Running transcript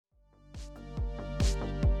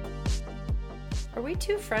Are we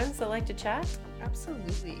two friends that like to chat?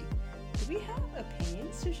 Absolutely. Do we have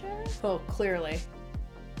opinions to share? Oh, clearly.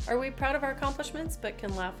 Are we proud of our accomplishments but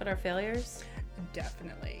can laugh at our failures?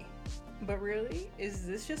 Definitely. But really, is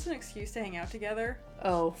this just an excuse to hang out together?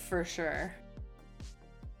 Oh, for sure.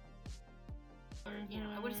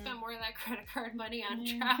 I would have spent more of that credit card money on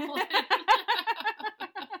travel.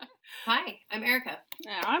 Hi, I'm Erica.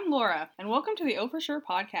 And I'm Laura, and welcome to the Oh For Sure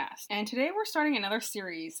podcast. And today we're starting another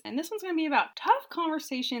series, and this one's going to be about tough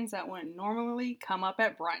conversations that wouldn't normally come up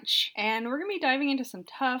at brunch. And we're going to be diving into some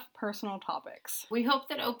tough personal topics. We hope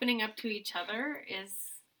that opening up to each other is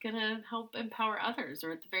going to help empower others,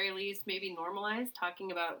 or at the very least, maybe normalize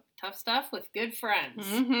talking about tough stuff with good friends.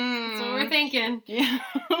 Mm-hmm. That's what we're thinking. Yeah.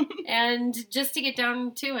 And just to get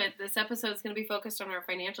down to it, this episode is going to be focused on our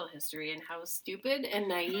financial history and how stupid and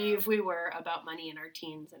naive we were about money in our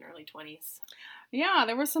teens and early 20s. Yeah,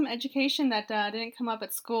 there was some education that didn't come up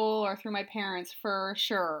at school or through my parents, for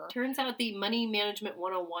sure. Turns out the Money Management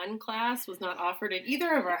 101 class was not offered at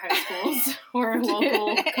either of our high schools or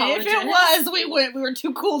local colleges. If it was, we were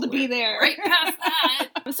too cool to be there. Right past that.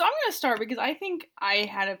 So I'm going to start because I think I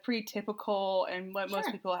had a pretty typical and what most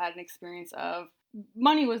Sure. people had an experience of.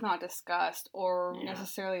 Money was not discussed or Yeah.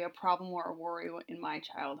 necessarily a problem or a worry in my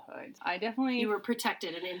childhood. I definitely... You were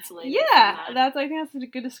protected and insulated Yeah, from that. I think that's a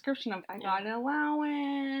good description of. I got an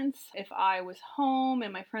allowance. If I was home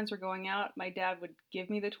and my friends were going out, my dad would give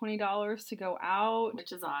me the $20 to go out,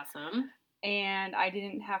 Which is awesome. and I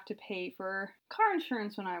didn't have to pay for car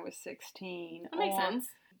insurance when I was 16. That makes or- sense.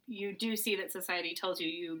 You do see that society tells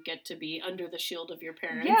you get to be under the shield of your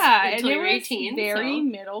parents Yeah, and until it you're was 18. very so.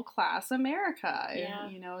 middle class America. Yeah.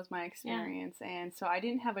 Is my experience, and so I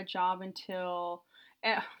didn't have a job until.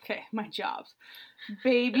 My jobs: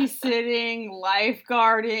 babysitting,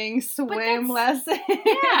 lifeguarding, swim lessons.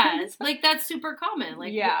 Yeah, it's like that's super common.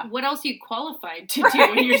 Like, Yeah. what else are you qualified to do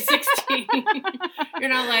when you're 16? You're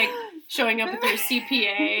not like showing up with your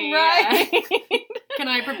CPA. Right. Can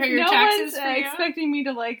I prepare your no taxes one's for you? expecting me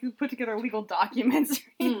to like put together legal documents or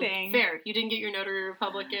anything. Fair. You didn't get your notary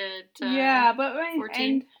republic at Yeah, but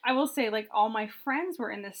 14. and I will say, like, all my friends were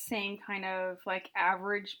in the same kind of like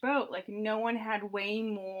average boat. Like, no one had way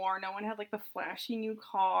more. No one had like the flashy new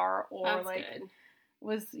car or That's like good.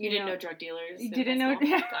 was You didn't know drug dealers. You in didn't high know- school?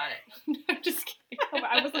 yeah. Got it. I'm just kidding.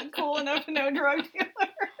 I wasn't cool enough to know drug dealers.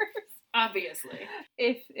 Obviously.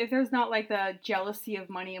 If there's not like the jealousy of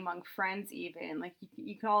money among friends, even like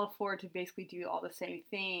you can all afford to basically do all the same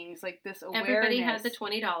things. Like this awareness. Everybody had the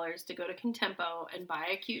 $20 to go to Contempo and buy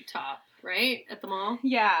a cute top, right? At the mall?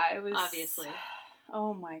 Yeah, it was Obviously.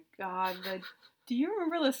 Oh my god! Do you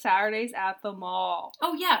remember the Saturdays at the mall?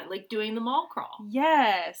 Oh, yeah, like doing the mall crawl.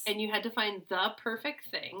 Yes. And you had to find the perfect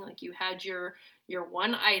thing. Like you had your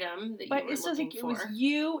one item that But you were it's just looking like it for. was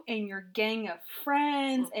you and your gang of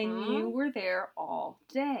friends, and Mhm. you were there all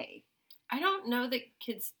day. I don't know that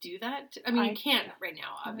kids do that. I mean, you can't right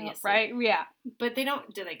now, obviously. Right? Yeah. But they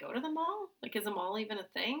don't. Do they go to the mall? Like, is a mall even a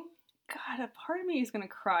thing? God, a part of me is gonna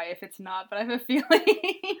cry if it's not, but I have a feeling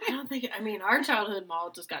I don't think. I mean, our childhood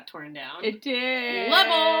mall just got torn down. it did.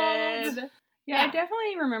 Leveled! Yeah, I Yeah.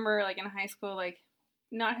 definitely remember, like in high school, like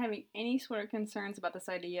not having any sort of concerns about this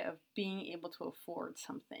idea of being able to afford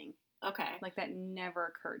something. Okay. Like that never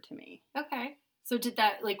occurred to me. Okay. So did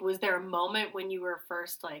that, like, was there a moment when you were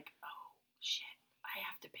first like, oh, shit, I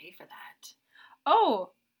have to pay for that?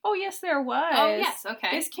 Oh yes, there was. Oh, yes, okay.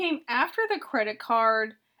 This came after the credit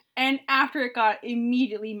card and after it got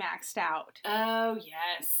immediately maxed out. Oh,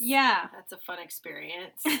 yes. Yeah. That's a fun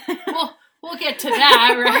experience. We'll get to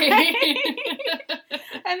that, right?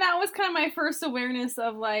 And that was kind of my first awareness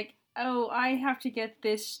of like, oh, I have to get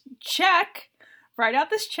this check, write out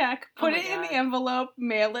this check, put Oh my it in God. the envelope,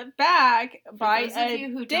 mail it back, by For those a of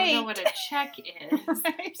you who date. don't know what a check is. Just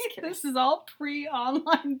kidding. This is all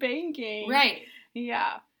pre-online banking. Right.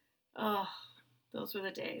 Yeah. Oh, those were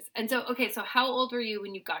the days. And so, okay, so how old were you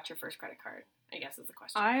when you got your first credit card? I guess is the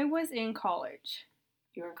question. I was in college.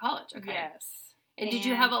 You were in college, okay. Yes. And did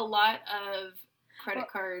you have a lot of credit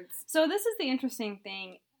cards? So this is the interesting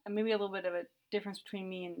thing, and maybe a little bit of a difference between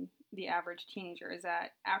me and the average teenager, is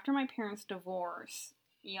that after my parents' divorce,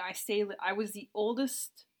 I was the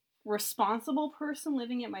oldest responsible person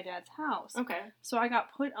living at my dad's house. Okay. So I got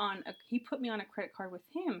he put me on a credit card with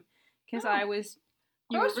him because Oh. I was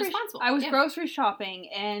You were responsible. I was Yeah. grocery shopping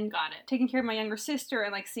and Got it. taking care of my younger sister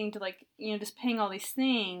and like seeing to like, just paying all these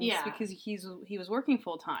things Yeah. because he was working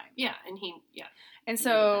full time. Yeah, and And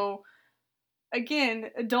so again,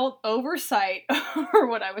 adult oversight over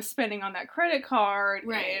what I was spending on that credit card.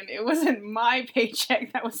 Right. And it wasn't my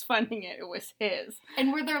paycheck that was funding it. It was his.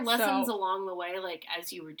 And were there lessons along the way, like,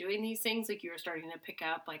 as you were doing these things, like, you were starting to pick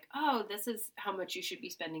up, like, oh, this is how much you should be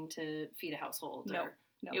spending to feed a household? No. Or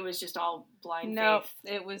it was just all blind No,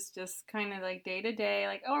 faith? it was just kind of like day to day,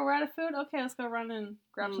 like, oh, we're out of food? Okay, let's go run and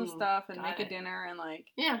grab some stuff and make a dinner and, like...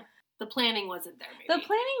 Yeah. The planning wasn't there, maybe. The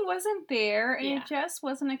planning wasn't there, and Yeah. it just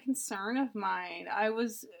wasn't a concern of mine.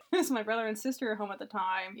 My brother and sister were home at the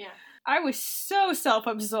time. Yeah. I was so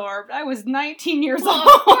self-absorbed. I was 19 years Well, old.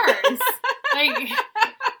 of course. Like,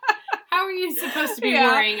 how are you supposed to be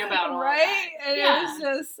worrying about all right? that? And Yeah. it was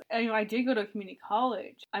just, I did go to a community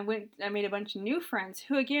college. I made a bunch of new friends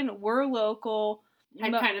who, again, were local.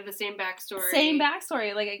 Had kind of the same backstory. Same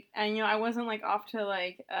backstory. Like, and, I wasn't, like, off to,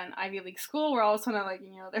 like, an Ivy League school where all of a sudden, like,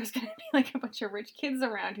 there's gonna be, like, a bunch of rich kids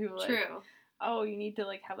around who, like... True. Oh, you need to,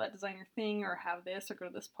 like, have that designer thing or have this or go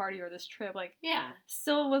to this party or this trip. Like, Yeah.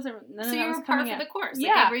 still wasn't... None So of that you was were par coming for the in. course.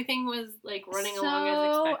 Yeah. Like, everything was, like, running along as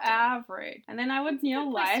So expected. average. And then I would, That's a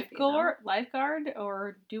good place to be, lifeguard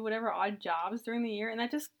or do whatever odd jobs during the year. And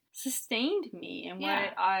that just sustained me in Yeah.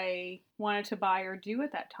 what I wanted to buy or do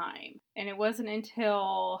at that time. And it wasn't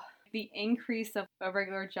until... the increase of a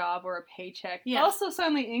regular job or a paycheck also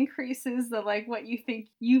suddenly increases the, like, what you think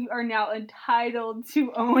you are now entitled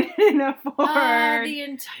to own and afford. The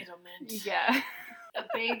entitlement. Yeah. A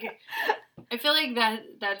big... I feel like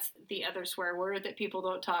that's the other swear word that people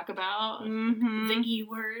don't talk about. Mm-hmm. The E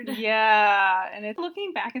word. Yeah, and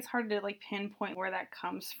looking back, it's hard to, like, pinpoint where that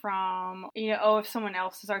comes from. If someone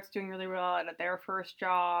else starts doing really well at their first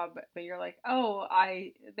job, but you're like, oh,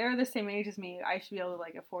 they're the same age as me, I should be able to,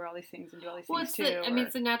 like, afford all these things and do all these things too.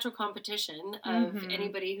 It's a natural competition of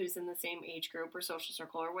anybody who's in the same age group or social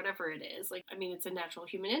circle or whatever it is. Like, it's a natural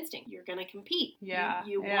human instinct. You're gonna compete. Yeah.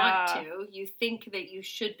 You want to. You think that you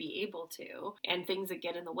should be able to, and things that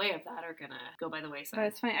get in the way of that are gonna go by the wayside. But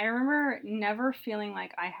it's funny, I remember never feeling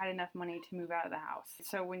like I had enough money to move out of the house.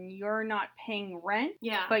 So when you're not paying rent,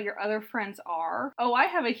 but your other friends are, I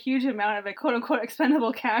have a huge amount of a quote-unquote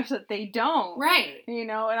expendable cash that they don't. Right.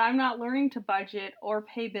 And I'm not learning to budget or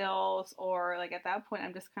pay bills, or, like, at that point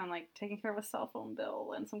I'm just kind of, like, taking care of a cell phone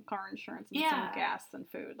bill and some car insurance and some gas and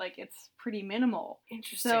food. Like, it's pretty minimal.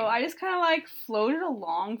 Interesting. So I just kind of, like, floated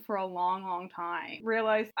along for a long, long time.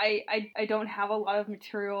 Realized I don't have a lot of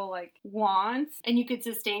material, like, wants. And you could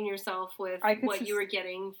sustain yourself with what you were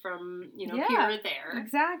getting from, here or there.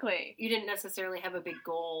 Exactly. You didn't necessarily have a big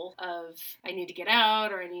goal of, I need to get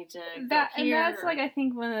out, or I need to go here. And that's, like, I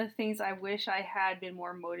think one of the things I wish I had been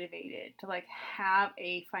more motivated to, like, have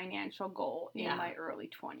a financial goal in my early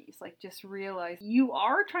 20s. Like, just realize you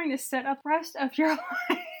are trying to set up the rest of your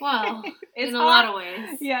life. Well, in a lot of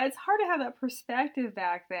ways. Yeah, it's hard to have that perspective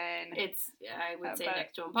back then. It's, I would say,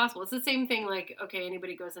 next to impossible. It's the same thing, like, okay,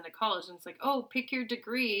 anybody goes into college and it's like, oh, pick your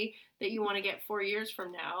degree that you want to get 4 years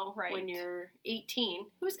from now when you're 18.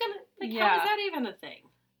 Who's gonna, like, how is that even a thing?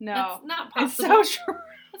 No. That's not possible. It's so true.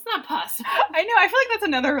 That's not possible. I know. I feel like that's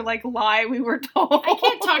another, like, lie we were told. I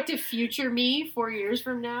can't talk to future me 4 years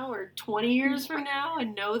from now or 20 years from now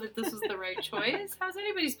and know that this was the right choice. How's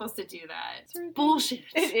anybody supposed to do that? It's bullshit.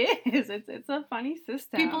 It is. It's a funny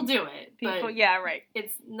system. People do it. But yeah, right.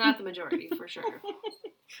 It's not the majority, for sure.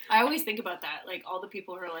 I always think about that. Like, all the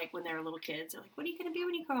people who are, like, when they're little kids, they're like, what are you going to be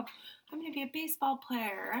when you grow up? I'm going to be a baseball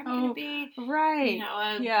player. I'm going to be,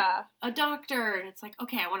 a doctor. And it's like,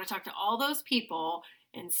 okay, I want to talk to all those people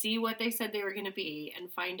and see what they said they were going to be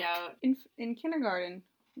and find out. In kindergarten,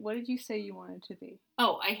 what did you say you wanted to be?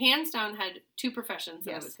 Oh, I hands down had two professions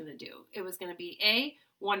that I was going to do. It was going to be A,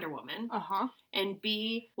 Wonder Woman, and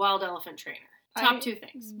B, Wild Elephant Trainer. Top two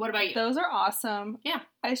things. What about you? Those are awesome. Yeah.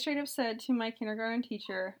 I straight up said to my kindergarten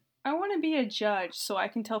teacher, I want to be a judge so I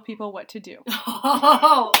can tell people what to do.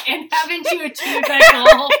 Oh, and haven't you achieved that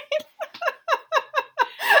goal?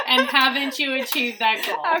 And haven't you achieved that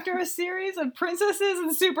goal? After a series of princesses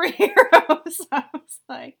and superheroes, I was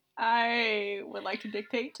like, I would like to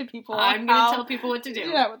dictate to people. I'm going to tell people what to do.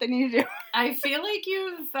 Yeah, what they need to do. I feel like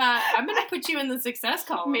I'm going to put you in the success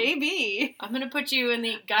column. Maybe. I'm going to put you in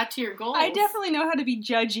the got to your goals. I definitely know how to be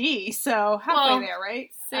judgy, so halfway there,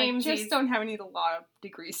 right? Same. I just don't have any law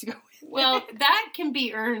degrees to go with. Well, that can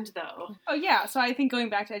be earned, though. Oh, yeah. So I think going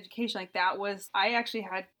back to education, like, that was, I actually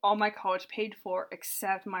had all my college paid for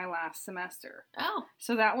except my last semester. Oh.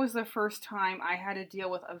 So that was the first time I had to deal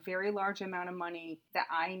with a very large amount of money that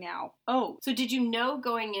I now owe. So did you know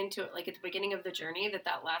going into it, like, at the beginning of the journey,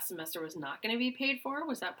 that last semester was not going to be paid for?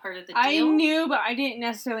 Was that part of the deal? I knew, but I didn't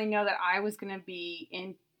necessarily know that I was going to be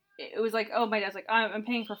in it was like, oh, my dad's like, I'm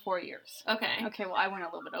paying for 4 years. Okay. Okay, well, I went a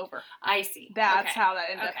little bit over. I see. That's how that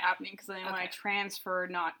ended up happening, because then when I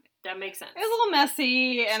transferred, that makes sense. It was a little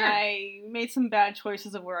messy, and I made some bad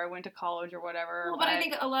choices of where I went to college or whatever. Well, but I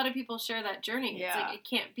think a lot of people share that journey. Yeah. It's like, it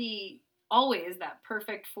can't be always that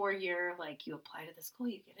perfect 4-year, like, you apply to the school,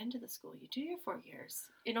 you get into the school, you do your 4 years.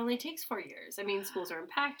 It only takes 4 years. I mean, schools are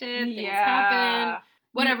impacted, things happen,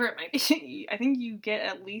 whatever it might be. I think you get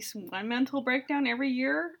at least one mental breakdown every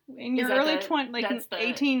year in your early 20s, like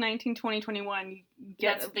 18, 19, 20, 21. You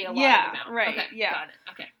get that's the allotted amount. Right. Okay, yeah. Got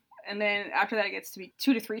it. Okay. And then after that, it gets to be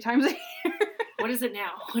 2 to 3 times a year. What is it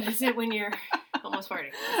now? What is it when you're almost 40?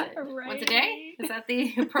 Is it once a day? Is that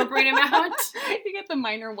the appropriate amount? You get the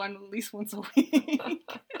minor one at least once a week.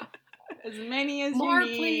 As many as you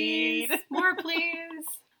need. More, please.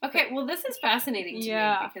 Okay, well, this is fascinating to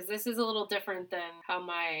me because this is a little different than how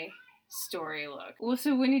my story looked. Well,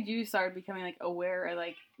 so when did you start becoming, like, aware,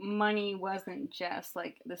 like, money wasn't just,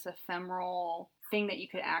 like, this ephemeral thing that you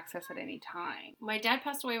could access at any time? My dad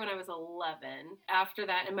passed away when I was 11. After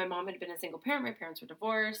that, and my mom had been a single parent. My parents were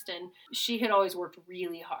divorced, and she had always worked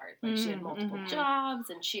really hard. Like, she had multiple jobs,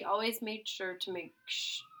 and she always made sure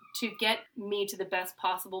to get me to the best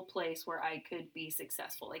possible place where I could be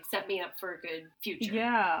successful, like set me up for a good future.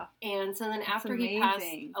 Yeah. And so then after he passed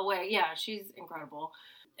away, she's incredible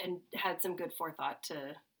and had some good forethought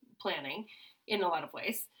to planning in a lot of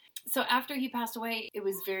ways. So after he passed away, it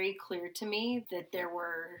was very clear to me that there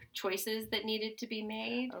were choices that needed to be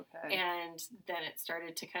made. Okay. And then it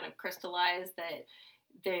started to kind of crystallize that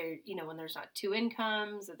there, when there's not 2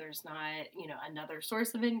 incomes, or there's not, another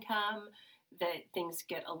source of income, that things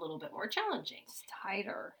get a little bit more challenging. It's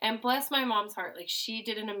tighter. And bless my mom's heart, like, she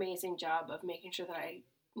did an amazing job of making sure that I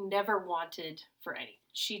never wanted for any.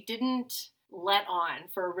 She didn't let on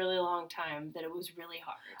for a really long time that it was really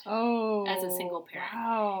hard as a single parent.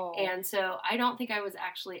 Wow. And so I don't think I was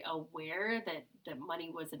actually aware that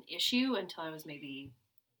money was an issue until I was maybe,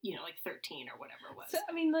 like 13 or whatever it was. So,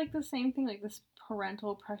 I mean, like the same thing, like this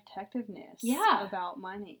parental protectiveness about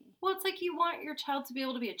money. Well, it's like you want your child to be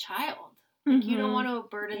able to be a child. Like, you don't want to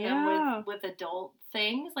burden them with adult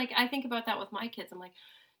things. Like, I think about that with my kids. I'm like,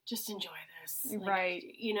 just enjoy this. Like, right.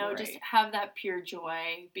 Just have that pure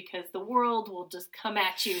joy, because the world will just come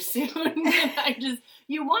at you soon.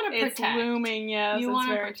 You want to protect. It's looming, yes. You want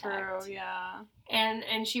to protect. True, yeah.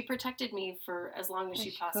 And she protected me for as long as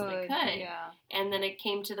she possibly could. Yeah. And then it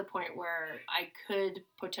came to the point where I could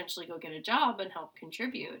potentially go get a job and help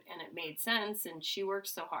contribute. And it made sense. And she worked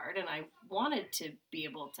so hard, and I wanted to be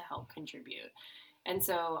able to help contribute. And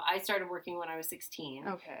so I started working when I was 16.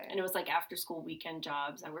 Okay. And it was like after school weekend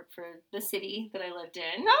jobs. I worked for the city that I lived in.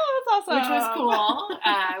 Oh, that's awesome. Which was cool.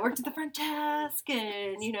 I worked at the front desk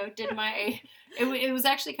and, did my... It was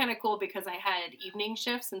actually kind of cool because I had evening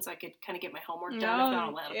shifts, and so I could kind of get my homework done if not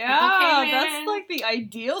a lot of people came in. That's like the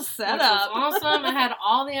ideal setup. Which was awesome. I had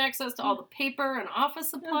all the access to all the paper and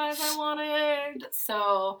office supplies I wanted.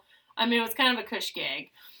 So, I mean, it was kind of a cush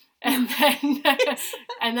gig. And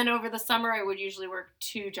then over the summer, I would usually work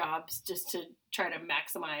 2 jobs just to try to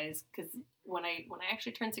maximize. Because when I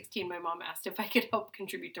actually turned 16, my mom asked if I could help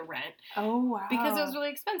contribute to rent. Oh, wow. Because it was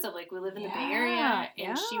really expensive. Like, we live in the Bay Area,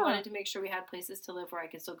 and she wanted to make sure we had places to live where I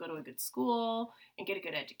could still go to a good school and get a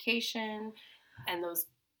good education. And those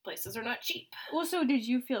places are not cheap. Well, so did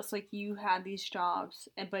you feel, so like you had these jobs,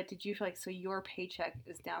 but did you feel like, so your paycheck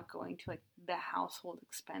is now going to like the household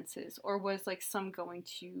expenses, or was like some going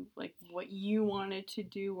to like what you wanted to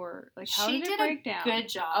do, or like how did it break down? She did a good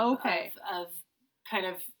job of kind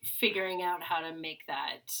of figuring out how to make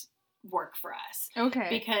that work for us. Okay.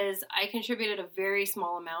 Because I contributed a very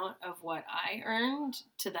small amount of what I earned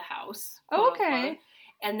to the house. Okay.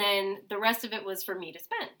 And then the rest of it was for me to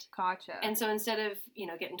spend. Gotcha. And so instead of,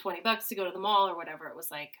 getting $20 to go to the mall or whatever, it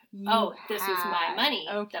was like, this was my money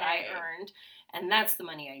that I earned. And that's the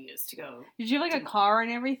money I used to go. Did you have like a car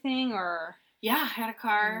and everything, or? Yeah, I had a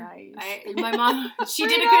car. Nice. My mom, she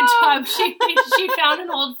did a good job. She found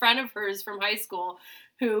an old friend of hers from high school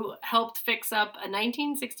who helped fix up a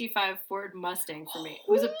 1965 Ford Mustang for me.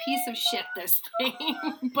 It was a piece of shit, this thing,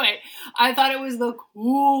 but I thought it was the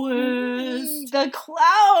coolest. The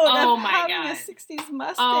cloud of having a 60s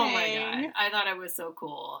Mustang. Oh my God. I thought it was so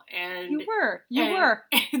cool. And You were.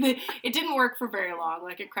 It didn't work for very long.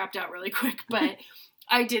 Like, it crapped out really quick, but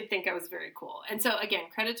I did think I was very cool. And so, again,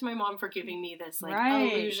 credit to my mom for giving me this, like,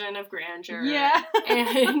 illusion of grandeur. Yeah.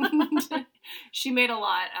 And she made a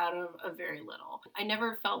lot out of a very little. I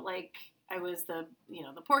never felt like I was the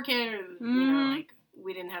poor kid, or, like,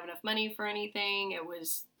 we didn't have enough money for anything. It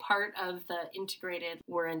was part of the integrated,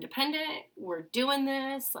 we're independent, we're doing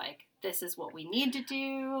this, like, this is what we need to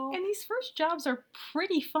do. And these first jobs are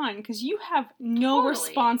pretty fun because you have no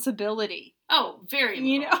responsibility. Oh, very little.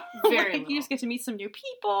 You know, very like, you just get to meet some new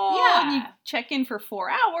people. Yeah. And you check in for 4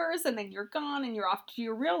 hours, and then you're gone, and you're off to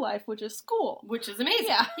your real life, which is school. Which is amazing.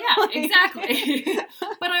 Yeah, Exactly.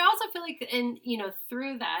 But I also feel like, and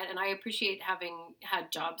through that, and I appreciate having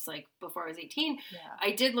had jobs like before I was 18,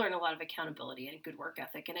 I did learn a lot of accountability and good work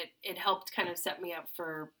ethic, and it helped kind of set me up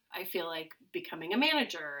for, I feel like, becoming a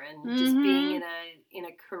manager and just being in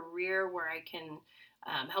a career where I can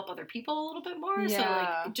help other people a little bit more. Yeah.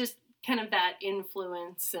 So like just kind of that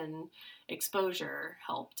influence and exposure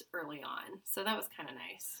helped early on. So that was kind of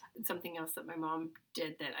nice. And something else that my mom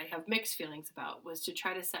did that I have mixed feelings about was to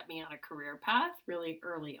try to set me on a career path really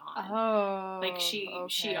early on. Oh, like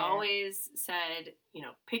she always said,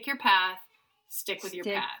 pick your path, stick with your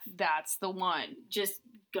path. That's the one. Just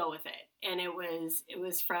go with it. And it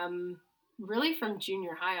was from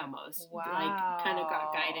junior high almost. Wow. Like kind of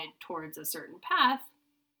got guided towards a certain path.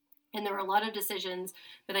 And there were a lot of decisions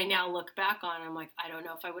that I now look back on and I'm like, I don't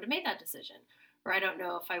know if I would have made that decision. Or I don't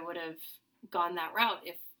know if I would have gone that route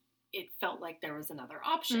if it felt like there was another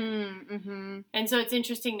option. Mm-hmm. And so it's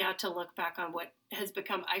interesting now to look back on what has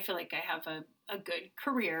become, I feel like I have a good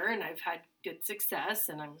career and I've had good success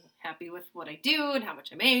and I'm happy with what I do and how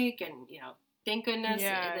much I make and, thank goodness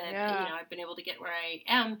that, I've been able to get where I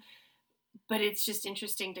am. But it's just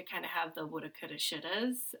interesting to kind of have the woulda, coulda,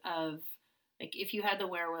 shouldas of, like, if you had the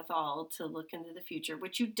wherewithal to look into the future,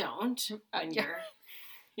 which you don't when you're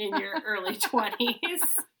in your early 20s,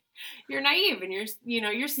 you're naive and you're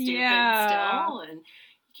stupid still, and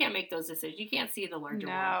you can't make those decisions. You can't see the larger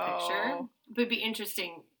world picture. But it'd be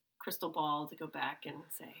interesting, crystal ball, to go back and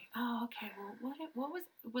say, oh, okay, well, what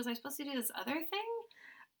was I supposed to do this other thing?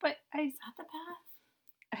 But is that the path?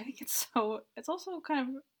 I think it's also kind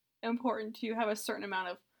of important to have a certain amount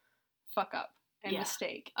of fuck up and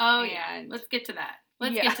mistake. Oh, yeah. Let's get to that.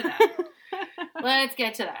 Let's get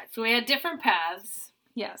to that. So we had different paths.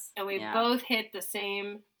 Yes. And we both hit the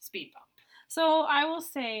same speed bump. So I will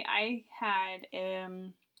say I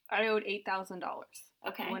owed $8,000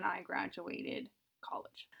 when I graduated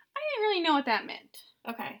college. I didn't really know what that meant.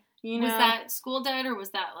 Okay. Was that school debt or was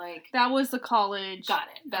that like... That was the college Got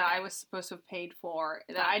it. that I was supposed to have paid for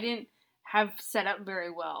that I didn't have set up very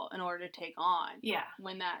well in order to take on. Yeah.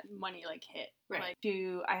 When that money hit. Right.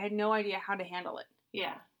 I had no idea how to handle it.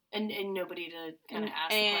 Yeah. And nobody to kind of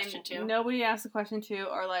ask the question to. Nobody asked the question to,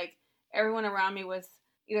 or everyone around me was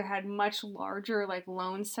either had much larger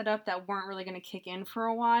loans set up that weren't really going to kick in for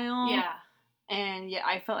a while. Yeah. And yet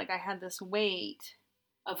I felt like I had this weight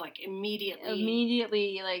of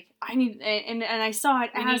immediately I need, and I saw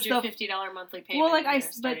it as your $50 monthly payment. Well,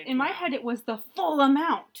 but in my head it was the full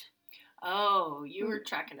amount. Oh, you were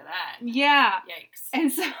tracking to that. Yeah. Yikes.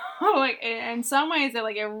 And so, in some ways,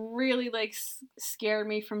 it really scared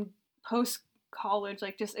me from post-college,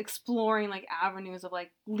 just exploring avenues of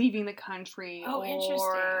leaving the country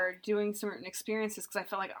or doing certain experiences because I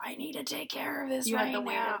felt like I need to take care of this you right had the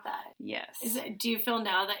weight now. of that. Yes. Do you feel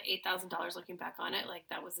now that $8,000 looking back on it,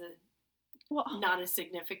 that was not a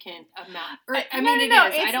significant amount? Or, it is. It's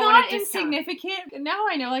I don't want to discount. Insignificant. Now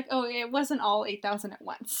I know, it wasn't all $8,000 at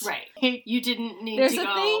once. Right. You didn't need There's to a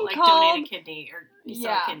go, thing called, donate a kidney or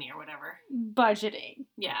sell a kidney or whatever. Budgeting.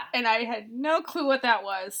 Yeah. And I had no clue what that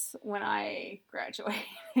was when I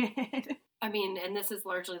graduated. And this is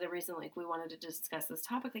largely the reason, we wanted to discuss this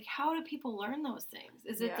topic. How do people learn those things?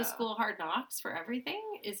 Is it the school of hard knocks for everything?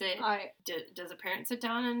 Is it, does a parent sit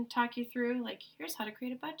down and talk you through, here's how to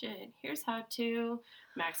create a budget. Here's how to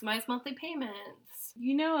maximize monthly payments.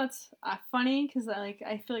 It's funny because,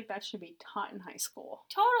 I feel like that should be taught in high school.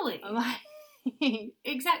 Totally.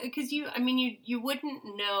 Exactly, because you wouldn't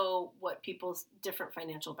know what people's different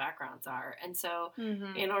financial backgrounds are, and so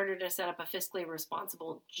in order to set up a fiscally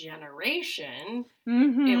responsible generation,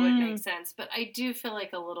 it would make sense. But I do feel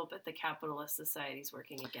like a little bit the capitalist society is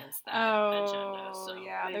working against that agenda. So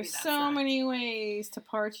there's so many ways to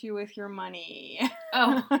part you with your money.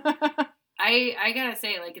 Oh, I gotta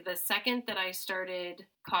say, the second that I started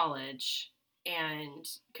college and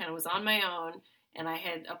kind of was on my own. And I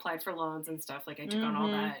had applied for loans and stuff. I took on all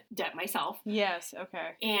that debt myself. Yes,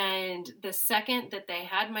 okay. And the second that they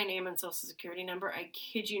had my name and social security number, I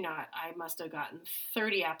kid you not, I must have gotten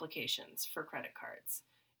 30 applications for credit cards.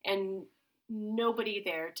 And nobody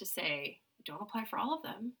there to say, don't apply for all of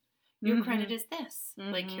them. Your credit is this.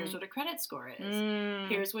 Here's what a credit score is.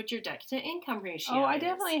 Here's what your debt to income ratio is. Oh, I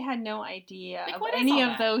definitely had no idea of any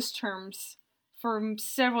of those terms for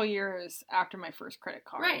several years after my first credit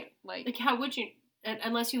card. Right. How would you...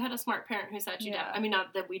 unless you had a smart parent who sat you down. I mean,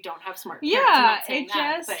 not that we don't have smart parents. Yeah, it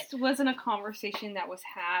just wasn't a conversation that was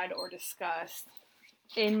had or discussed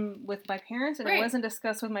with my parents, and it wasn't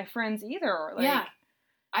discussed with my friends either. Like, yeah.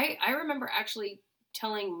 I remember actually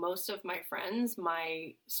telling most of my friends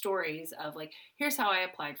my stories of, like, here's how I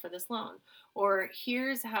applied for this loan, or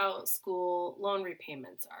here's how school loan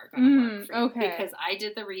repayments are going to work for you. Okay. Because I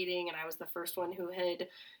did the reading, and I was the first one who had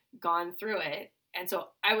gone through it. And so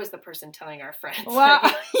I was the person telling our friends. Wow.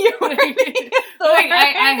 I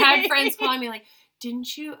had friends calling me like,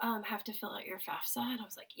 didn't you have to fill out your FAFSA? And I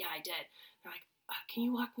was like, yeah, I did. They're like, can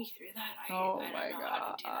you walk me through that? I don't know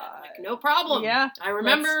how to do that. I'm like, no problem. Yeah. I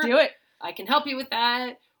remember. Let's do it. I can help you with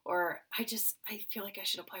that. Or I feel like I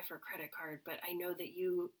should apply for a credit card, but I know that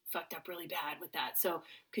you fucked up really bad with that. So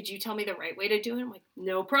could you tell me the right way to do it? I'm like,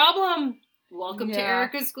 no problem. Welcome to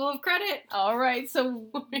Erica's School of Credit. All right, so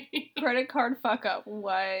credit card fuck up.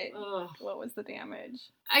 What was the damage?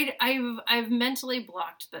 I've mentally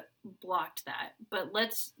blocked that, but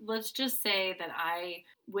let's just say that I,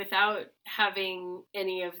 without having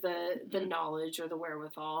any of the knowledge or the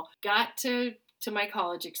wherewithal, got to my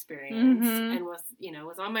college experience and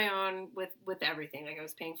was on my own with everything. Like, I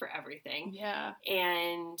was paying for everything. Yeah.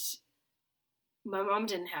 And my mom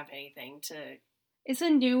didn't have anything to. It's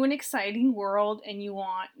a new and exciting world, and you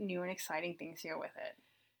want new and exciting things to go with it.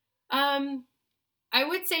 I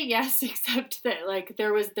would say yes, except that, like,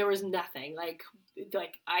 there was nothing. Like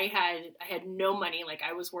I had no money. Like,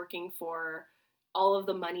 I was working for all of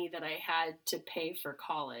the money that I had to pay for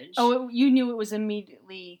college. Oh, you knew it was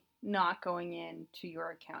immediately not going into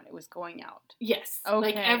your account. It was going out. Yes.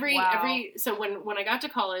 Okay. Like so when I got to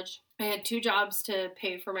college, I had 2 jobs to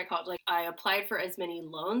pay for my college. Like, I applied for as many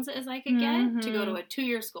loans as I could get to go to a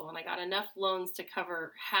 2-year school, and I got enough loans to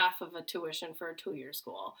cover half of a tuition for a 2-year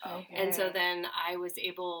school. Okay. And so then I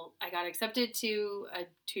got accepted to a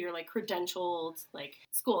 2-year, like, credentialed, like,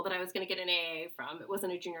 school that I was going to get an AA from. It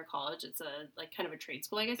wasn't a junior college. It's a, like, kind of a trade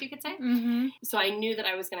school, I guess you could say. Mm-hmm. So I knew that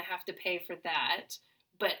I was going to have to pay for that.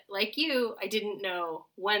 But like you, I didn't know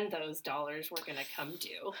when those dollars were going to come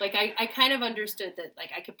due. Like, I kind of understood that,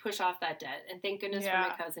 like, I could push off that debt. And thank goodness for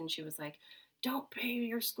my cousin. She was like, don't pay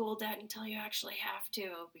your school debt until you actually have to,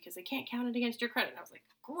 because they can't count it against your credit. And I was like,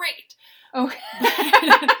 great. Okay.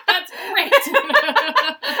 That's great.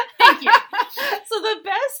 Thank you. So the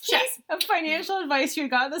best piece of financial advice you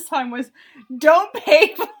got this time was, don't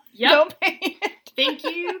pay. Don't pay it. Thank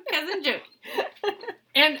you, Cousin Jody.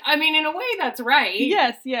 And, I mean, in a way, that's right.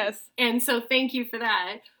 Yes. And so thank you for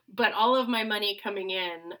that. But all of my money coming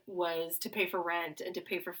in was to pay for rent and to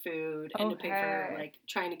pay for food and to pay for, like,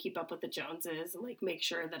 trying to keep up with the Joneses and, like, make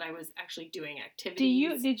sure that I was actually doing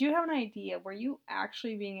activities. Did you have an idea? Were you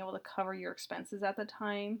actually being able to cover your expenses at the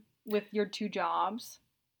time with your 2 jobs?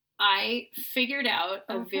 I figued out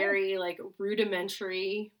a very, like,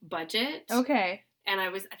 rudimentary budget. Okay. And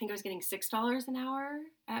I think I was getting $6 an hour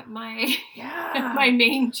at my at my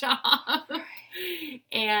main job.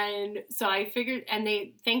 And so I figured, and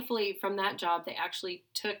thankfully from that job, they actually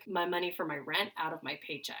took my money for my rent out of my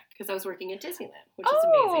paycheck, because I was working at Disneyland, which is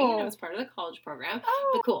amazing. And I was part of the college program.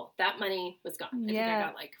 But cool, that money was gone. I think I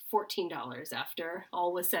got like $14 after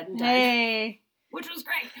all was said and done, which was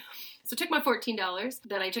great. So I took my $14,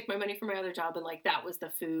 then I took my money from my other job, and, like, that was the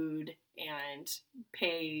food and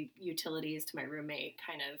pay utilities to my roommate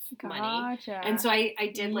kind of money. And so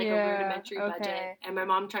I did, like, a rudimentary budget, and my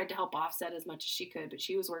mom tried to help offset as much as she could, but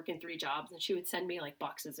she was working 3 jobs, and she would send me, like,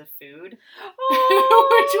 boxes of food, which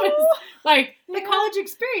was, like, the college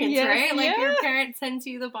experience, right? Like, your parent sends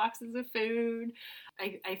you the boxes of food.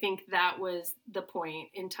 I think that was the point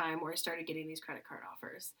in time where I started getting these credit card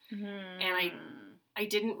offers. And I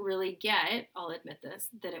didn't really get, I'll admit this,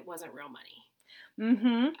 that it wasn't real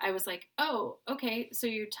money. I was like, oh, okay, so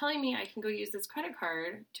you're telling me I can go use this credit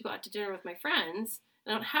card to go out to dinner with my friends.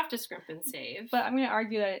 I don't have to scrimp and save. But I'm going to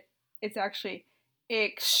argue that it's actually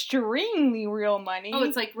extremely real money. Oh,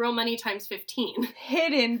 it's like real money times 15.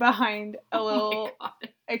 Hidden behind a little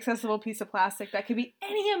accessible piece of plastic that could be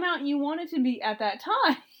any amount you want it to be at that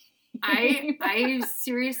time. I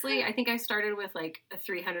seriously, I think I started with, like, a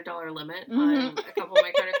 $300 limit on a couple of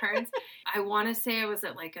my credit cards. I want to say I was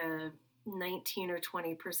at, like, a 19 or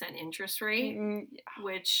 20% interest rate,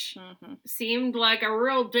 which seemed like a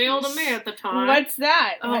real deal to me at the time. What's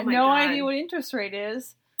that? I had no idea what interest rate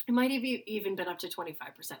is. It might have even been up to 25%.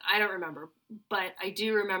 I don't remember. But I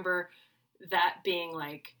do remember that being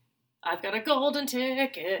like, I've got a golden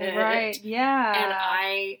ticket. Right, yeah. And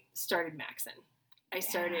I started maxing. I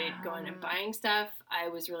started going and buying stuff. I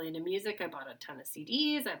was really into music. I bought a ton of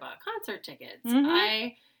CDs. I bought concert tickets.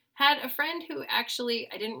 I Had a friend who actually,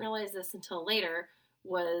 I didn't realize this until later,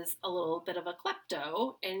 was a little bit of a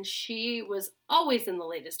klepto, and she was always in the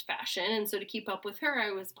latest fashion, and so to keep up with her, I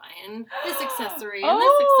was buying this accessory and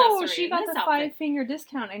this accessory. She got the 5-finger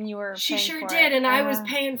discount, and you were She paying sure for did, it. and I was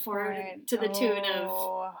paying for right. it to the tune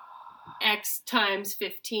of X times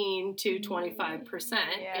 15 to 25%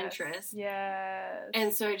 interest. Yes.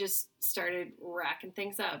 And so I just started racking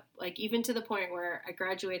things up, like even to the point where I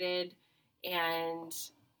graduated and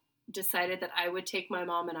decided that I would take my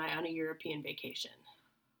mom and I on a European vacation.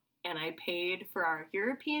 And I paid for our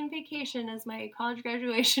European vacation as my college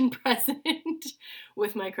graduation present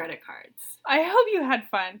with my credit cards. I hope you had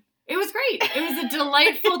fun. It was great. It was a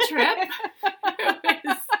delightful trip. It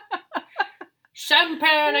was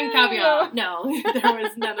champagne and caviar. No, there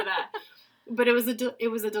was none of that. But it was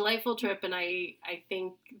a delightful trip, and I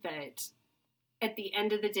think that at the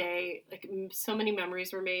end of the day, like so many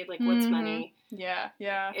memories were made. Like, what's money? Yeah.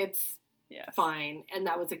 It's fine. And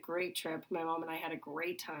that was a great trip. My mom and I had a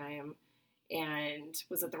great time. And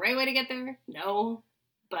was it the right way to get there? No.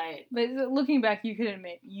 But looking back, you could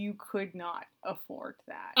admit you could not afford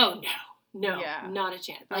that. Oh, no, not a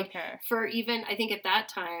chance. Like, okay. For even, I think at that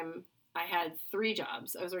time, I had 3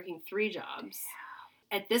 jobs. I was working 3 jobs.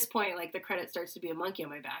 Yeah. At this point, like, the credit starts to be a monkey on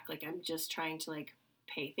my back. Like, I'm just trying to, like,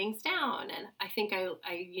 pay things down. And I think I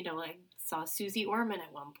saw Susie Orman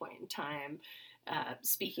at one point in time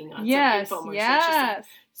speaking on some infomercial. Yes. She's like,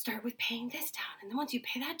 start with paying this down, and then once you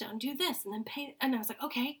pay that down, do this, and then pay. And I was like,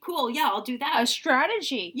 okay, cool, yeah, I'll do that. A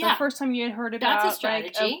strategy. Yeah. The first time you had heard about that's a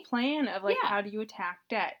strategy. Like a plan of like how do you attack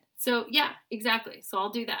debt. So yeah, exactly. So I'll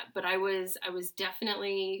do that. But I was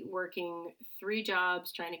definitely working 3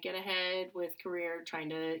 jobs, trying to get ahead with career, trying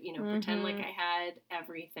to pretend like I had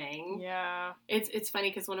everything. Yeah. It's funny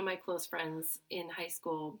because one of my close friends in high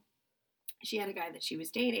school, she had a guy that she was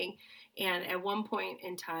dating, and at one point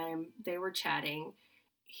in time they were chatting.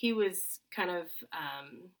 He was kind of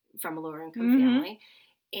from a lower income family,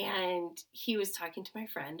 and he was talking to my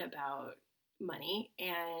friend about money,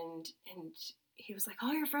 and he was like,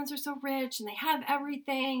 "Oh, your friends are so rich and they have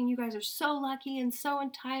everything. You guys are so lucky and so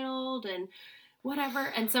entitled and whatever."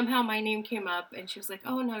 And somehow my name came up, and she was like,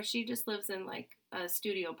 "Oh no, she just lives in like a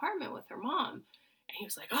studio apartment with her mom." And he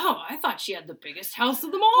was like, "Oh, I thought she had the biggest house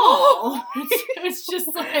of them all." It's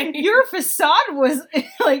just like... Your facade was,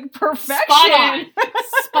 like, perfection.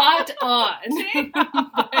 Spot on.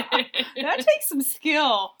 That takes some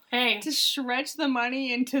skill. Hey. To stretch the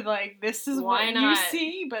money into, like, this is Why what not? you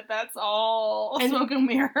see, but that's all smoke and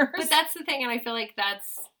mirrors. But that's the thing, and I feel like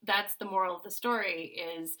that's the moral of the story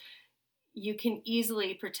is... You can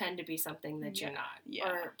easily pretend to be something that you're not.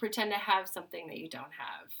 Or pretend to have something that you don't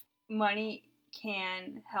have. Money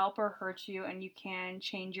can help or hurt you, and you can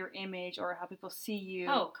change your image or how people see you.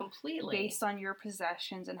 Oh, completely. Based on your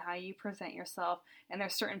possessions and how you present yourself. And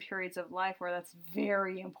there's certain periods of life where that's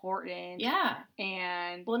very important. Yeah.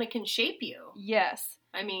 And it can shape you. Yes.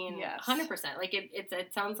 I mean, 100%. Like,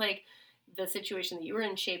 it sounds like the situation that you were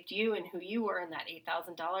in shaped you and who you were, and that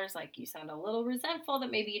 $8,000, like, you sound a little resentful that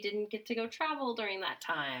maybe you didn't get to go travel during that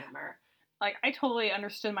time, or... Like, I totally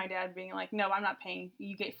understood my dad being like, "No, I'm not paying.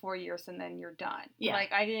 You get 4 years and then you're done." Yeah.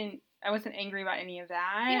 Like, I wasn't angry about any of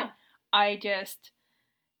that. Yeah. I just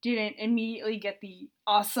didn't immediately get the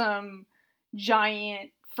awesome, giant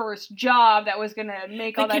first job that was going to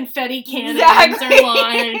make all that... confetti cannons are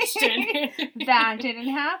launched. And that didn't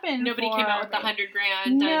happen. Nobody came out with the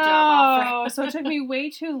 $100,000 job offer. So it took me way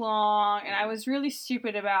too long, and I was really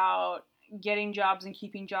stupid about getting jobs and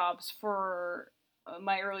keeping jobs for...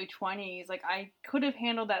 my early 20s. Like, I could have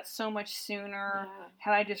handled that so much sooner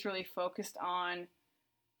had I just really focused on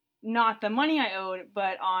not the money I owed,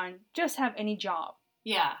 but on just have any job.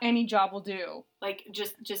 Yeah. Any job will do. Like,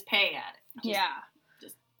 just pay at it.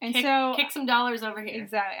 Just kick some dollars over here.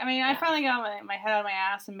 Exactly. I mean, I finally got my head out of my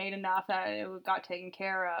ass and made enough that it got taken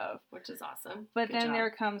care of. Which is awesome. But Good then job.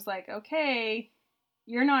 there comes, like, okay,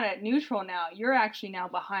 you're not at neutral now. You're actually now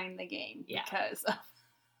behind the game because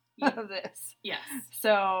of this. Yes.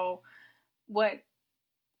 So what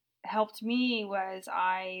helped me was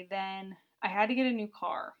I had to get a new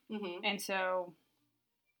car. Mm-hmm. And so,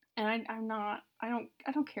 and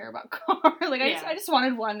I don't care about car. Like, I just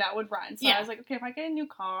wanted one that would run. So I was like, okay, if I get a new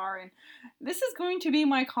car, and this is going to be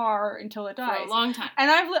my car until it dies. For a long time.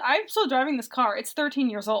 And I'm still driving this car. It's 13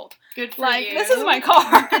 years old. Good for like, you. This is my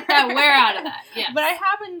car. Get that wear out of that. Yeah. But I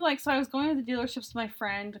happened, like, so I was going to the dealerships with my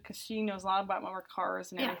friend because she knows a lot about more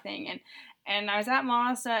cars and everything. And I was at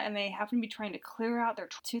Mazda, and they happened to be trying to clear out their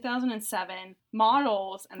 2007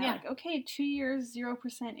 models. And they're like, okay, 2 years, 0%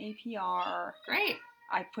 APR. Great.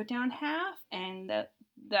 I put down half, and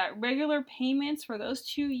that regular payments for those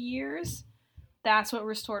 2 years, that's what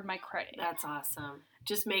restored my credit. That's awesome.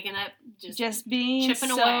 Just making it, just being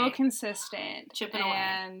so away. Consistent. Chipping away.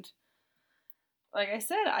 And like I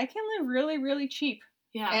said, I can live really, really cheap.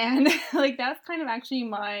 Yeah. And like that's kind of actually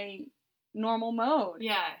my normal mode.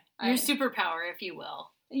 Yeah. Your superpower, if you will.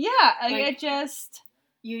 Yeah. Like it just...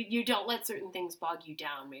 You don't let certain things bog you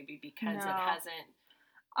down, maybe because it hasn't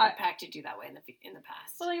impacted you that way in the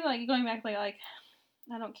past. Well, like going back, like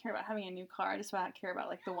I don't care about having a new car. I just care about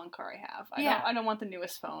like the one car I have. I don't want the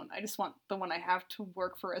newest phone. I just want the one I have to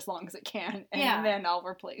work for as long as it can, and then I'll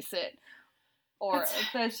replace it. Or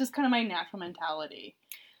that's just kind of my natural mentality.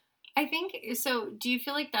 I think so. Do you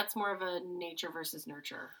feel like that's more of a nature versus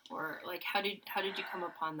nurture, or like how did you come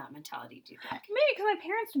upon that mentality? Do you think? Maybe because my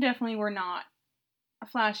parents definitely were not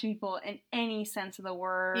flashy people in any sense of the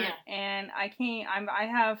word. Yeah. And I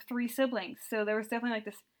have 3 siblings, so there was definitely like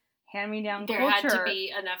this hand-me-down culture. There had to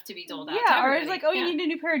be enough to be doled out. Yeah, or it's like, you need a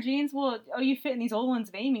new pair of jeans. Well, you fit in these old ones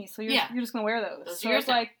of Amy's, so you're just gonna wear those. So it's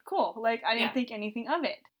like, cool. Like I didn't think anything of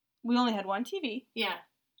it. We only had one TV. Yeah.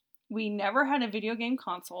 We never had a video game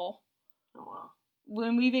console. Oh wow.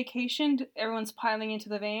 When we vacationed, everyone's piling into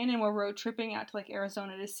the van and we're road tripping out to like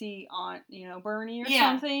Arizona to see Aunt, Bernie or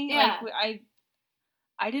something. Yeah. Like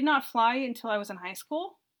I did not fly until I was in high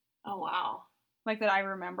school. Oh, wow. Like that I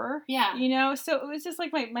remember. Yeah. So it was just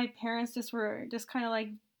like my parents just were just kind of like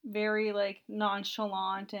very like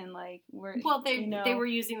nonchalant and like they were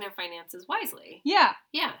using their finances wisely. Yeah.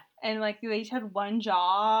 Yeah. And like they each had one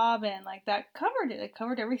job and like that covered it. It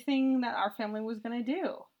covered everything that our family was going to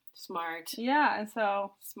do. Smart. Yeah. And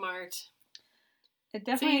so. Smart. It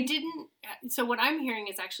definitely. So what I'm hearing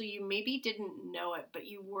is actually you maybe didn't know it, but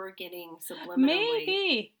you were getting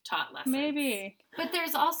subliminally taught lessons. Maybe. But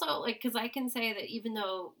there's also, like, because I can say that even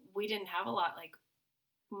though we didn't have a lot, like,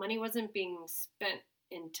 money wasn't being spent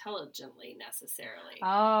intelligently necessarily.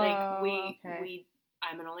 Oh, like,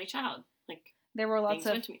 I'm an only child. Like, there were lots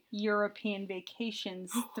of European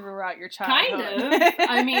vacations throughout your childhood. Kind of.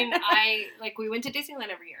 I mean, we went to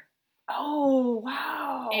Disneyland every year. Oh,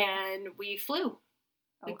 wow. And we flew.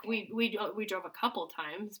 Like, we drove a couple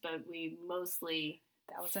times, but we mostly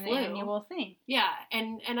that was an annual thing. Yeah,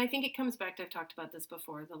 and I think it comes back to, I've talked about this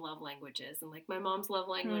before, the love languages. And, like, my mom's love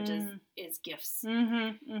language is gifts.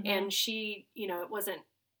 Mm-hmm, mm-hmm. And she, it wasn't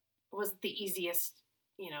the easiest,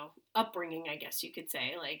 upbringing, I guess you could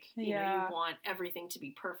say. Like, you want everything to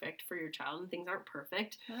be perfect for your child, and things aren't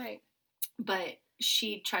perfect. Right. But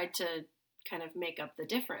she tried to kind of make up the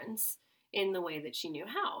difference in the way that she knew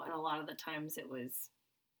how. And a lot of the times it was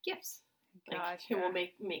gifts. Like, we'll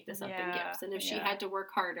make this up in gifts. And if she had to work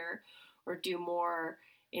harder or do more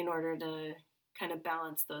in order to kind of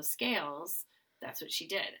balance those scales, that's what she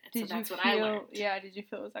did. So that's what I learned. Yeah, did you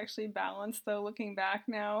feel it was actually balanced, though, looking back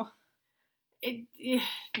now?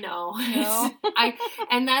 No. I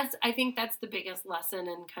think that's the biggest lesson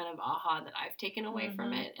and kind of aha that I've taken away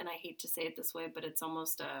from it. And I hate to say it this way, but it's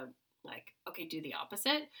almost do the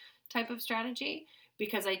opposite type of strategy,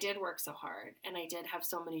 because I did work so hard and I did have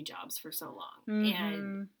so many jobs for so long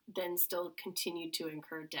and then still continued to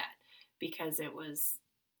incur debt because it was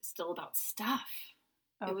still about stuff.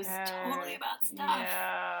 Okay. It was totally about stuff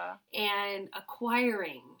and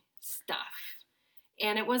acquiring stuff.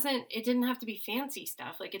 And it didn't have to be fancy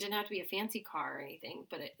stuff. Like, it didn't have to be a fancy car or anything,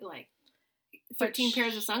 but 13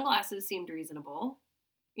 pairs of sunglasses seemed reasonable.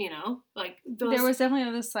 Like those. There was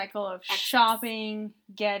definitely this cycle of shopping,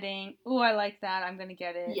 getting, I like that, I'm going to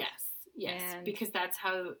get it. Yes, because that's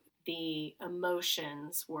how the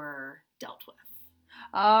emotions were dealt with.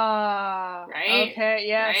 Ah, right? Okay,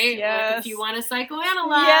 yes, right? yes. Like, if you want to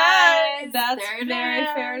psychoanalyze, that's very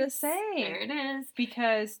fair to say. There it is.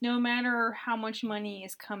 Because no matter how much money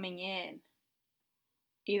is coming in,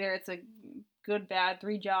 either it's a good, bad,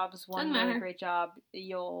 3 jobs, one really great job, if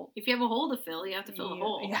you have a hole to fill, you have to fill the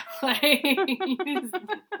hole. Yeah.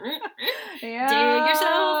 Dig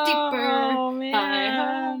yourself deeper. Oh,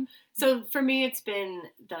 man. So for me, it's been,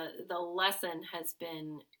 the lesson has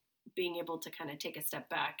been being able to kind of take a step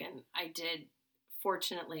back. And I did,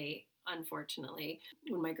 unfortunately,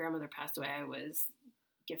 when my grandmother passed away, I was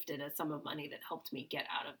gifted a sum of money that helped me get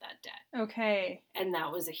out of that debt. Okay. And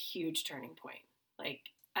that was a huge turning point. Like,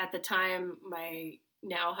 at the time, my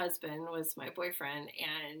now husband was my boyfriend,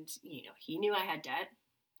 and, he knew I had debt.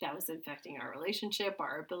 That was affecting our relationship,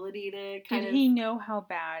 our ability to Did he know how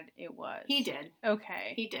bad it was? He did.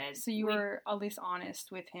 Okay. He did. So you were at least honest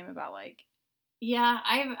with him about, like... Yeah,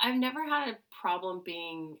 I've never had a problem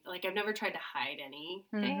being, like, I've never tried to hide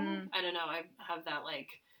anything. I don't know, I have that, like,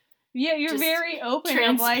 Yeah, you're very open.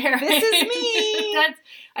 I'm like, this is me.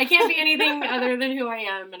 I can't be anything other than who I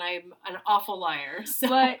am, and I'm an awful liar. So.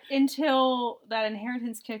 But until that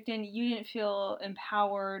inheritance kicked in, you didn't feel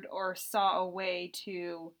empowered or saw a way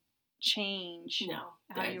to change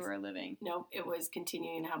how you were living. No, it was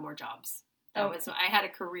continuing to have more jobs. I had a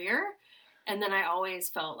career, and then I always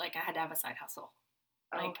felt like I had to have a side hustle.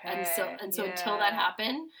 And so until that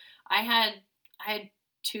happened, I had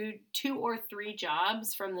two or three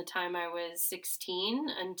jobs from the time I was 16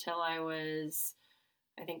 until I was,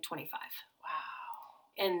 I think, 25.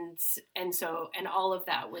 Wow. And all of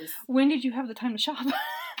that was. When did you have the time to shop?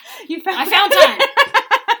 I found time.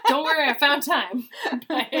 Don't worry, I found time.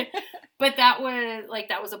 But that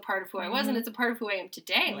was a part of who I was, and it's a part of who I am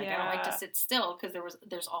today. Like I don't like to sit still because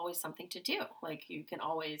there's always something to do. Like you can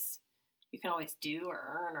always do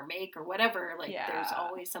or earn or make or whatever. Like there's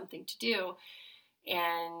always something to do.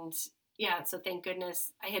 And so thank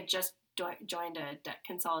goodness I had just joined a debt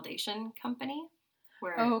consolidation company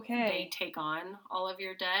where they take on all of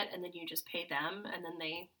your debt and then you just pay them and then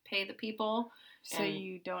they pay the people. So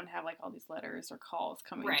you don't have like all these letters or calls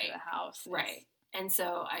coming to the house. Right. And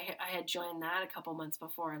so I had joined that a couple months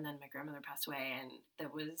before, and then my grandmother passed away, and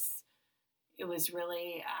it was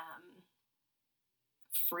really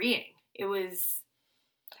freeing. It was.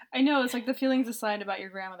 I know, it's like the feelings aside about your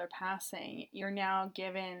grandmother passing, you're now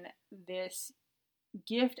given this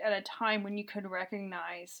gift at a time when you could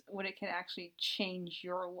recognize what it can actually change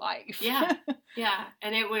your life. Yeah.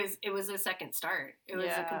 And it was a second start. It was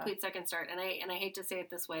a complete second start. And I hate to say it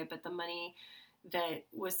this way, but the money that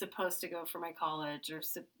was supposed to go for my college or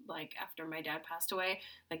like after my dad passed away,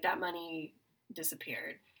 like that money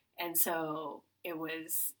disappeared. And so it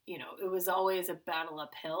was always a battle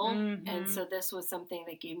uphill. Mm-hmm. And so this was something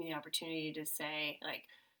that gave me the opportunity to say like,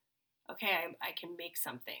 okay, I can make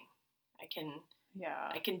something. I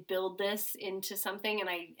can build this into something and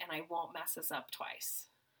I won't mess this up twice.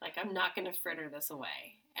 Like I'm not going to fritter this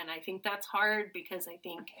away. And I think that's hard because I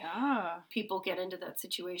think people get into that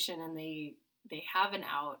situation and they have an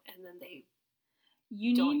out and then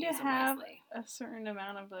you need to have a certain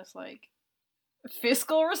amount of this like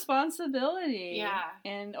fiscal responsibility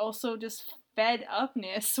and also just fed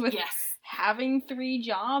upness with having 3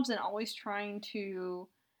 jobs and always trying to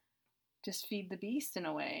just feed the beast in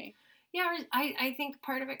a way. I think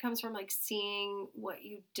part of it comes from like seeing what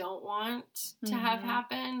you don't want to have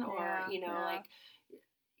happen or like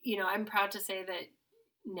I'm proud to say that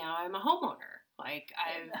now I'm a homeowner. Like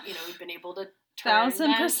we've been able to turn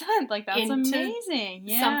 1,000%. Like that's amazing.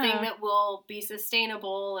 Something that will be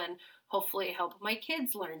sustainable and hopefully help my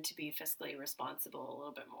kids learn to be fiscally responsible a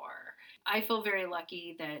little bit more. I feel very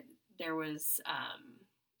lucky that there was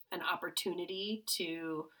an opportunity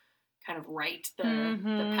to kind of right the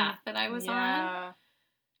path that I was on.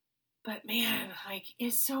 But man, like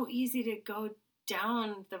it's so easy to go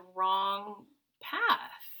down the wrong path.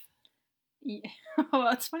 Yeah. Well,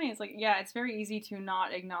 it's funny. It's like, it's very easy to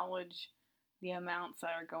not acknowledge the amounts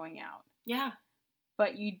that are going out. Yeah.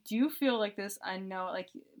 But you do feel like this unknown, like,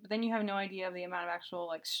 but then you have no idea of the amount of actual,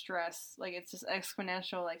 like, stress. Like, it's just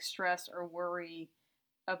exponential, like, stress or worry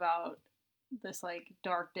about this, like,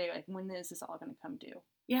 dark day. Like, when is this all going to come due?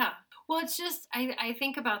 Yeah. Well, it's just, I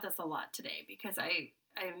think about this a lot today because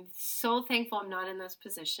I'm so thankful I'm not in this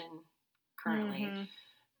position currently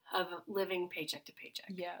of living paycheck to paycheck.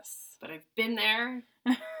 Yes. But I've been there.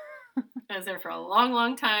 I was there for a long,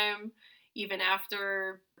 long time. Even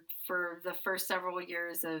for the first several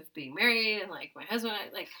years of being married and like my husband,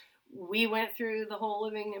 we went through the whole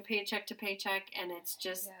living a paycheck to paycheck, and it's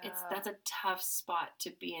just, that's a tough spot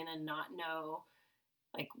to be in and not know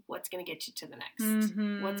like what's going to get you to the next,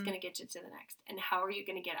 what's going to get you to the next, and how are you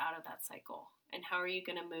going to get out of that cycle, and how are you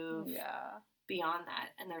going to move beyond that.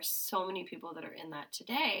 And there's so many people that are in that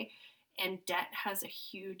today, and debt has a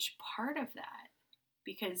huge part of that.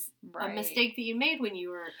 Because a mistake that you made when you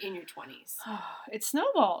were in your 20s. It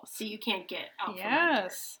snowballs. So you can't get out from under.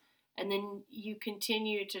 And then you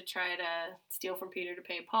continue to try to steal from Peter to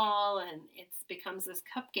pay Paul, and it becomes this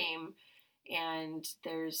cup game, and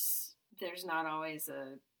there's not always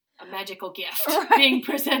a magical gift being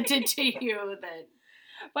presented to you that.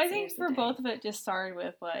 But I think for both of it just started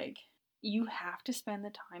with like, you have to spend the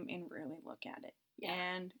time and really look at it. Yeah.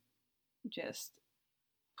 And just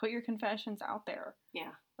put your confessions out there.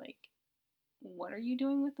 Yeah. Like, what are you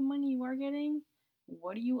doing with the money you are getting?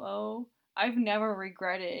 What do you owe? I've never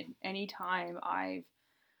regretted any time I've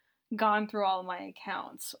gone through all of my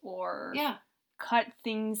accounts or cut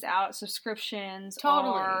things out, subscriptions,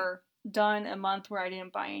 or done a month where I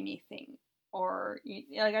didn't buy anything. Or,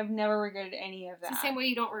 like, I've never regretted any of that. It's the same way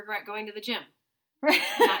you don't regret going to the gym.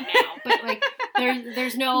 Not now, but like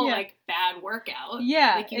there's no like bad workout.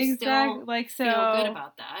 Yeah, like, you exactly. Still like so, feel good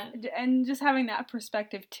about that, and just having that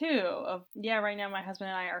perspective too of right now my husband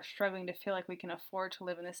and I are struggling to feel like we can afford to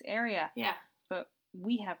live in this area. Yeah, but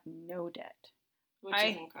we have no debt, which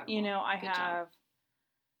is incredible. I good have. Job.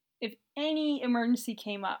 If any emergency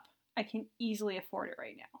came up, I can easily afford it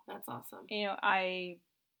right now. That's awesome. I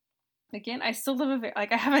still live I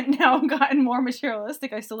haven't now gotten more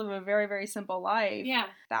materialistic. I still live a very, very simple life. Yeah.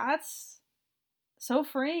 That's so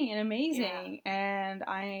freeing and amazing. Yeah. And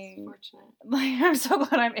fortunate. I'm so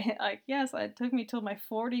glad I'm yes, it took me till my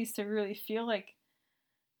 40s to really feel like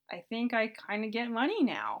I think I kind of get money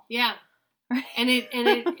now. Yeah. And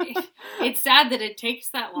it's sad that it takes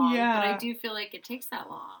that long, but I do feel like it takes that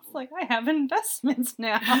long. It's like I have investments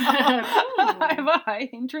now. I have a high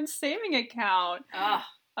interest saving account.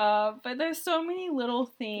 But there's so many little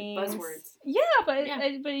things. Buzzwords. Yeah,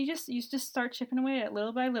 but you just start chipping away at it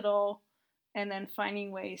little by little, and then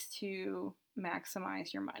finding ways to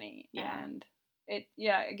maximize your money. Yeah. And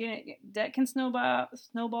debt can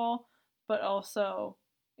snowball, but also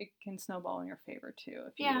it can snowball in your favor too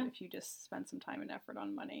if you just spend some time and effort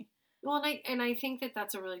on money. Well, and I think that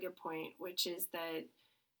that's a really good point, which is that,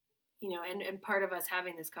 and part of us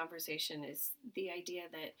having this conversation is the idea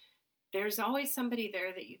that there's always somebody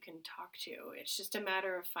there that you can talk to. It's just a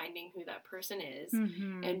matter of finding who that person is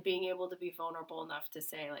and being able to be vulnerable enough to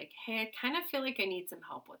say, like, hey, I kind of feel like I need some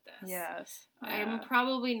help with this. Yes. I'm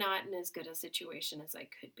probably not in as good a situation as I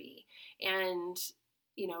could be. And,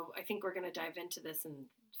 I think we're going to dive into this in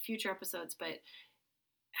future episodes, but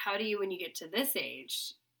how do you, when you get to this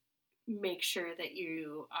age, make sure that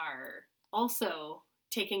you are also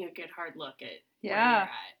taking a good hard look at where you're at?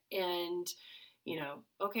 And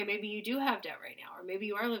okay, maybe you do have debt right now, or maybe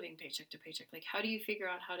you are living paycheck to paycheck. Like, how do you figure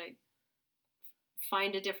out how to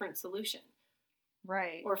find a different solution?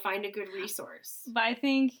 Right. Or find a good resource? But I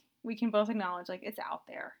think we can both acknowledge, like, it's out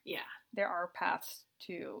there. Yeah. There are paths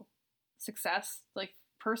to success, like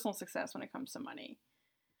personal success when it comes to money.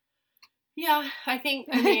 Yeah, I think,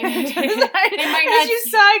 it might not. You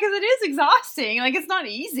sigh because it is exhausting. Like, it's not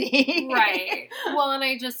easy. Right. Well, and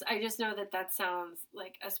I just know that sounds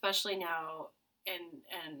like, especially now,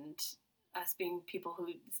 and us being people who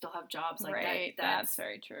still have jobs like right. That's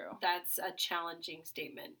very true. That's a challenging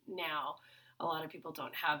statement now. A lot of people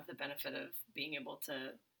don't have the benefit of being able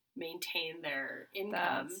to maintain their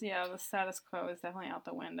income. The status quo is definitely out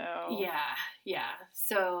the window. Yeah.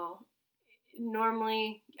 So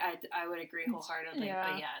normally, I would agree wholeheartedly,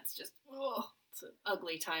 but it's just, it's an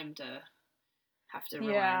ugly time to have to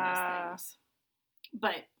rely on those things.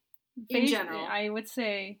 But in general, I would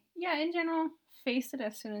say, in general, face it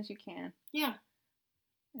as soon as you can. Yeah,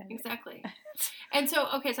 exactly. And so,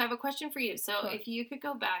 okay, so I have a question for you. So if you could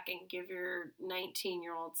go back and give your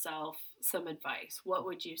 19-year-old self some advice, what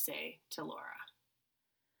would you say to Laura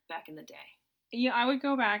back in the day? Yeah, I would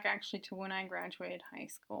go back actually to when I graduated high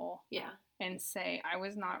school. Yeah. And say I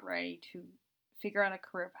was not ready to figure out a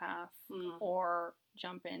career path or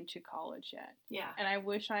jump into college yet. Yeah. And I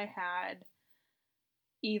wish I had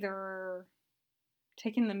either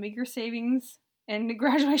taken the meager savings and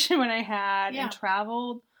graduation when I had and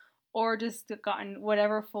traveled, or just gotten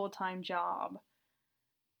whatever full-time job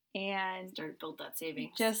and started to build that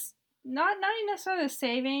savings. Just not necessarily the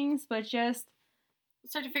savings, but just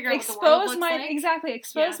start to figure out what the world looks like.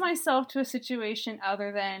 Expose myself to a situation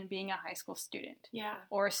other than being a high school student. Yeah.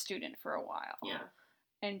 Or a student for a while. Yeah.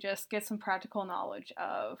 And just get some practical knowledge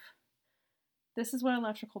of, this is what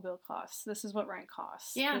electrical bill costs. This is what rent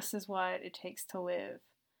costs. Yeah. This is what it takes to live.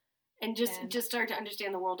 And just start to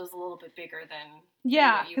understand the world is a little bit bigger than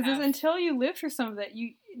because until you live through some of that,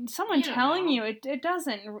 someone telling you it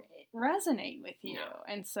doesn't resonate with you,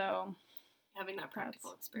 and so having that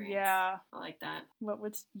practical experience. Yeah, I like that. What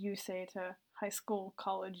would you say to high school,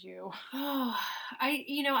 college you? Oh,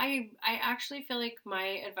 I actually feel like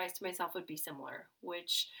my advice to myself would be similar,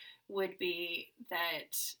 which would be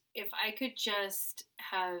that if I could just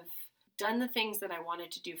have done the things that I wanted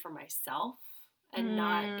to do for myself and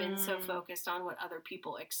not been so focused on what other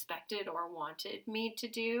people expected or wanted me to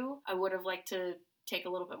do, I would have liked to take a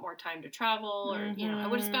little bit more time to travel, or, I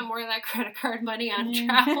would have spent more of that credit card money on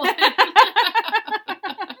travel.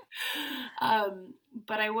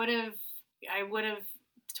 But I would have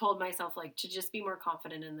told myself, like, to just be more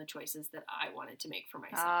confident in the choices that I wanted to make for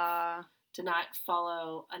myself, to not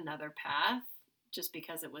follow another path just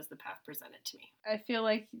because it was the path presented to me. I feel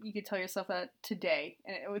like you could tell yourself that today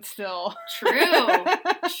and it would still... True.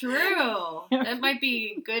 That might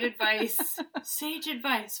be good advice, sage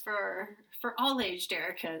advice for all-aged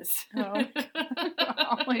Ericas. Oh.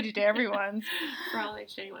 All-aged everyone's. For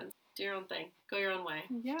all-aged anyone's. Do your own thing. Go your own way.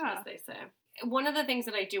 Yeah. As they say. One of the things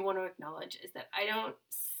that I do want to acknowledge is that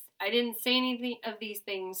I didn't say anything of these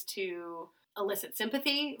things to elicit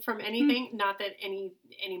sympathy from anything. Not that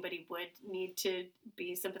anybody would need to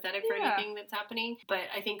be sympathetic for anything that's happening, but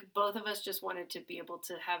I think both of us just wanted to be able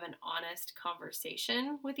to have an honest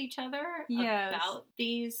conversation with each other about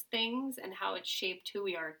these things and how it shaped who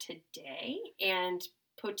we are today, and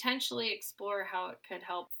potentially explore how it could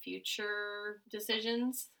help future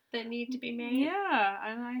decisions that need to be made. Yeah,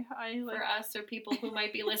 and I for us or people who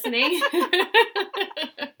might be listening.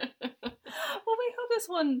 Well, we hope this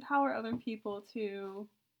will empower other people to,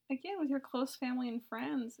 again, with your close family and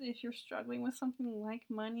friends, if you're struggling with something like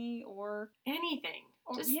money or anything,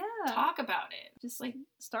 just talk about it. Just like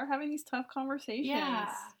start having these tough conversations.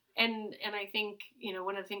 Yeah. And I think,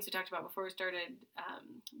 one of the things we talked about before we started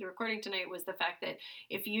the recording tonight was the fact that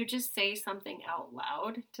if you just say something out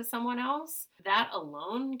loud to someone else, that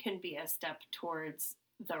alone can be a step towards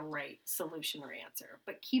the right solution or answer.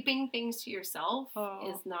 But keeping things to yourself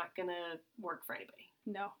is not going to work for anybody.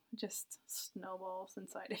 No, just snowballs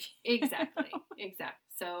inside of you. Exactly.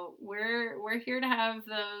 So we're here to have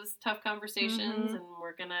those tough conversations, and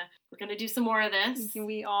we're gonna do some more of this.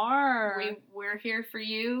 We are. We're here for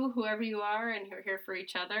you, whoever you are, and we're here for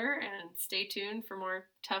each other. And stay tuned for more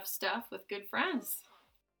tough stuff with good friends.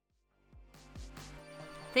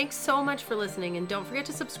 Thanks so much for listening, and don't forget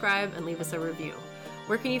to subscribe and leave us a review.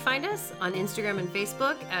 Where can you find us? On Instagram and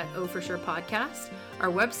Facebook at Oh For Sure Podcast. Our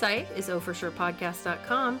website is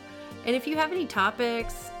ohforsurepodcast.com. And if you have any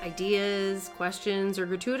topics, ideas, questions, or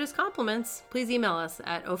gratuitous compliments, please email us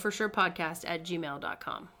at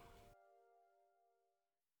ohforsurepodcast@gmail.com.